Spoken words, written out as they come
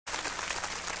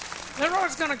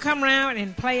Leroy's going to come around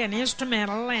and play an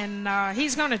instrumental, and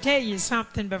he's going to tell you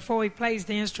something before he plays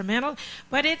the instrumental.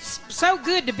 But it's so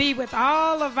good to be with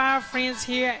all of our friends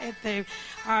here at the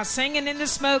Singing in the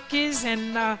Smokies,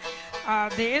 and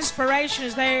the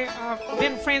Inspirations. They've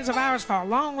been friends of ours for a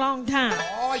long, long time.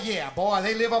 Oh, yeah, boy,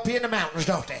 they live up here in the mountains,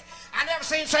 don't they? I never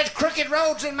seen such crooked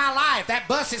roads in my life. That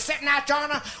bus is sitting out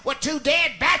yonder with 2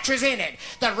 dead batteries in it.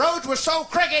 The roads were so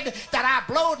crooked that I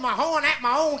blowed my horn at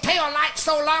my own tail light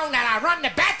so long that I run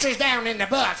the batteries down in the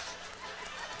bus.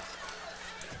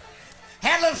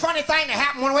 Had a little funny thing that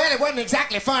happened. Well, it wasn't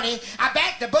exactly funny. I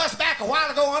backed the bus back a while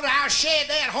ago under our shed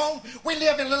there at home. We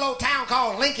lived in a little old town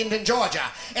called Lincolnton, Georgia.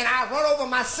 And I run over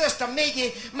my sister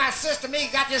Miggy. My sister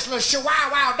Miggy got this little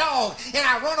chihuahua dog. And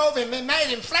I run over him and made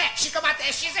him flat. She come out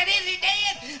there. She said, "Is he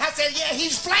dead?" I said, "Yeah,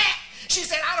 he's flat." She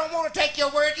said, "I don't want to take your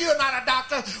word. You're not a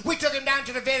doctor." We took him down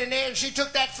to the veterinarian, and she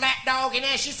took that flat dog in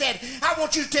there. She said, "I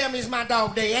want you to tell me, is my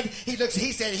dog dead?" He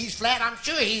said, "He's flat. I'm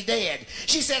sure he's dead."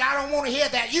 She said, "I don't want to hear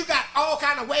that. You got all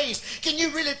kind of ways. Can you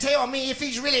really tell me if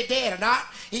he's really dead or not?"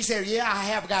 He said, "Yeah, I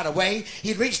have got a way."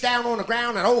 He reached down on the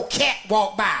ground, and an old cat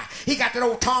walked by. He got that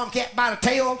old tomcat by the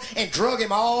tail and drug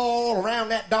him all around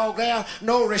that dog there.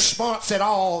 No response at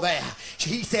all there.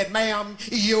 He said, "Ma'am,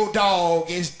 your dog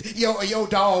is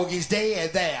dead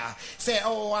there." Said,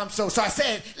 "Oh, I'm so sorry." I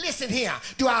said, "Listen here,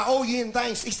 do I owe you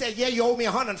anything?" He said, "Yeah, you owe me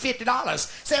 $150.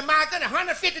 Said, "My goodness,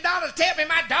 $150 to tell me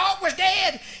my dog was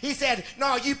dead?" He said,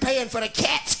 "No, you paying for the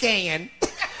CAT scan."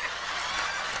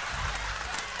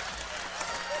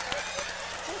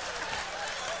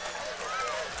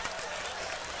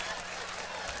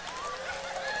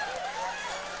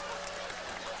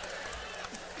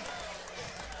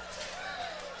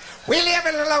 We live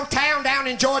in a little town down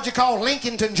in Georgia called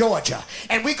Lincolnton, Georgia.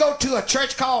 And we go to a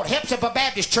church called Hepzibah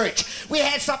Baptist Church. We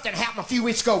had something happen a few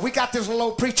weeks ago. We got this little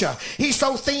old preacher. He's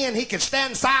so thin he could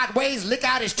stand sideways, lick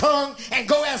out his tongue, and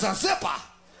go as a zipper.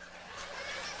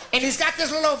 And he's got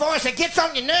this little voice that gets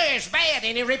on your nerves bad,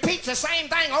 and he repeats the same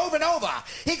thing over and over.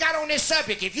 He got on this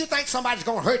subject. If you think somebody's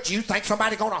going to hurt you, think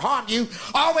somebody's going to harm you,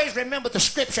 always remember the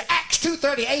scripture, Acts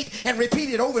 2:38, and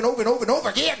repeat it over and over and over and over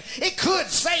again. It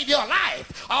could save your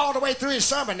life all the way through his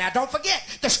sermon. Now, don't forget,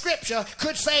 the scripture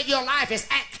could save your life. It's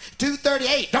Acts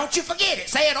 2:38. Don't you forget it.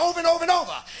 Say it over and over and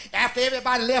over. After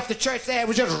everybody left the church there, it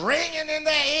was just ringing in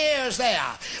their ears there.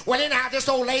 Well, anyhow, this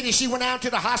old lady, she went out to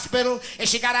the hospital, and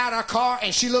she got out of her car,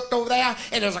 and she looked over there,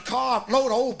 and there's a car load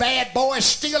of old bad boys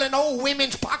stealing old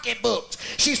women's pocketbooks.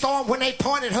 She saw them when they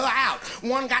pointed her out.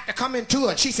 One got to come into her,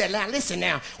 and she said, "Now, listen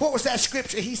now, what was that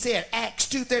scripture?" He said, Acts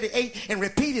 2:38, and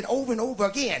repeated over and over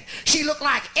again. She looked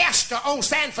like Esther on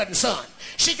Sanford and Son.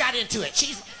 She got into it.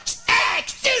 She's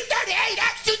Acts 2:38,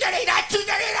 Acts 2:38, Acts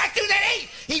 2:38, Acts 2:38.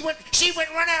 She went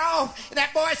running off, and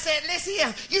that boy said, "Listen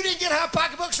here, you didn't get her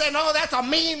pocketbook." Said, "No, that's a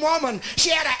mean woman.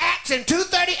 She had an Acts in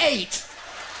 2:38.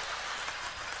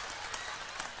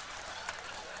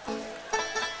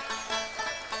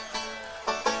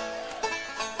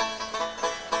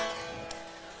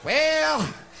 Well,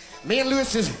 me and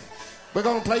Lewis we're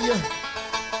gonna play you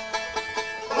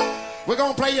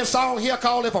a song here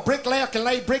called "If a Bricklayer Can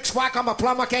Lay Bricks, Why Come a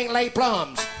Plumber Can't Lay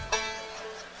Plums?"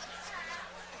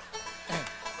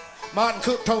 Martin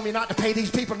Cook told me not to pay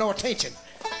these people no attention.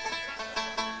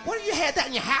 What if you had that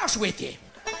in your house with you?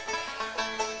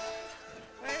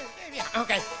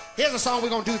 Okay, here's a song we're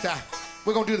gonna do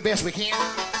the best we can.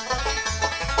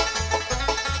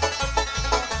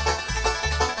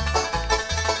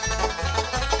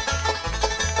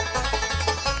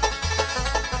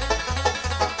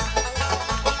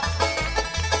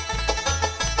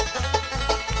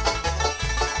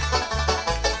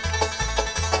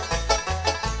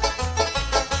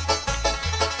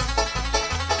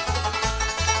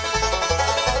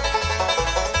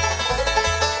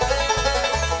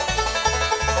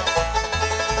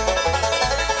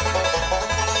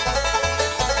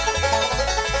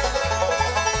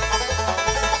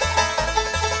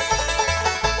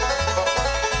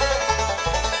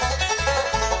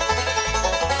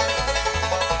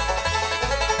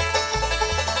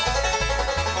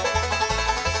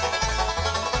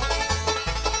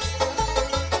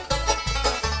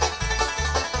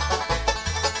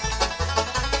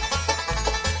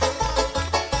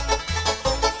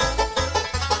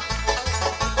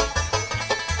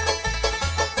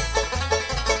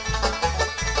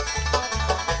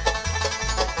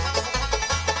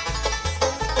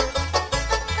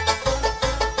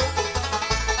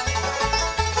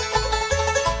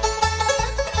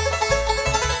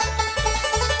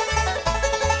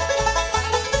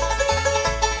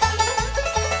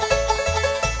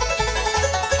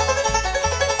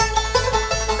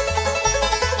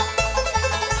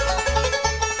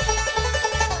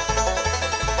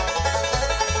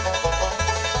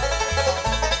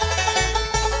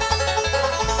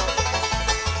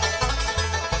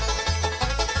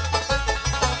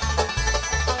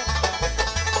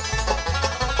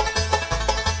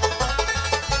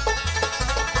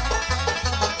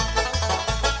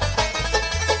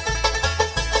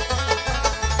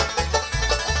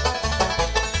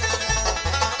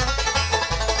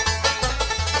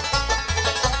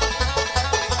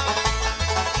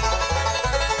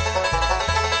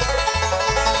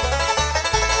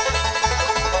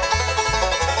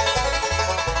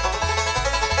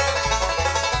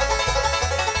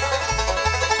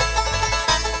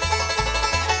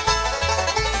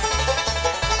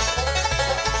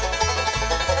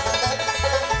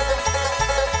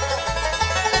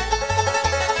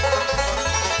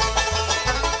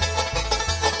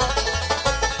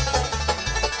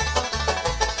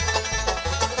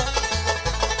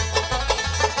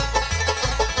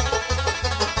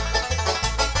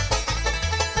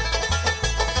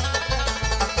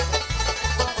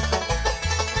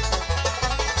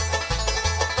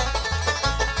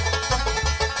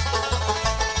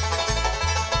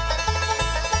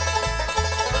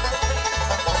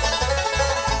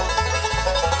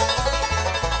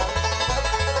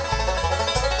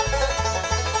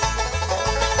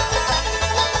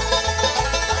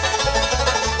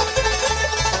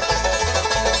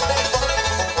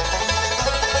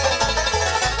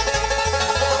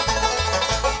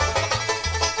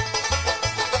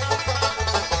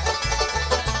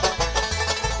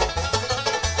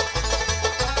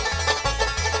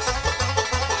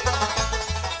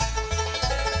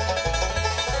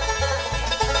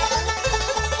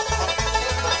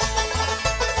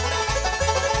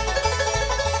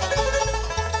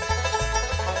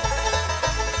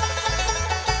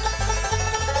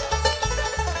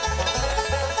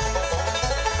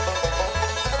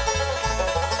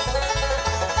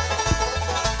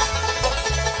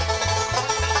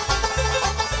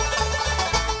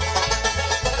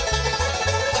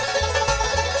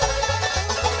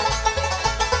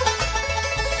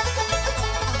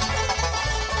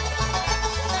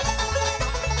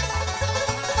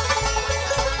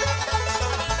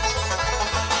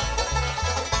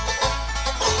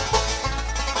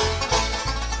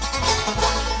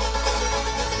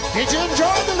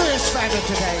 join the Lewis family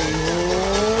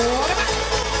today.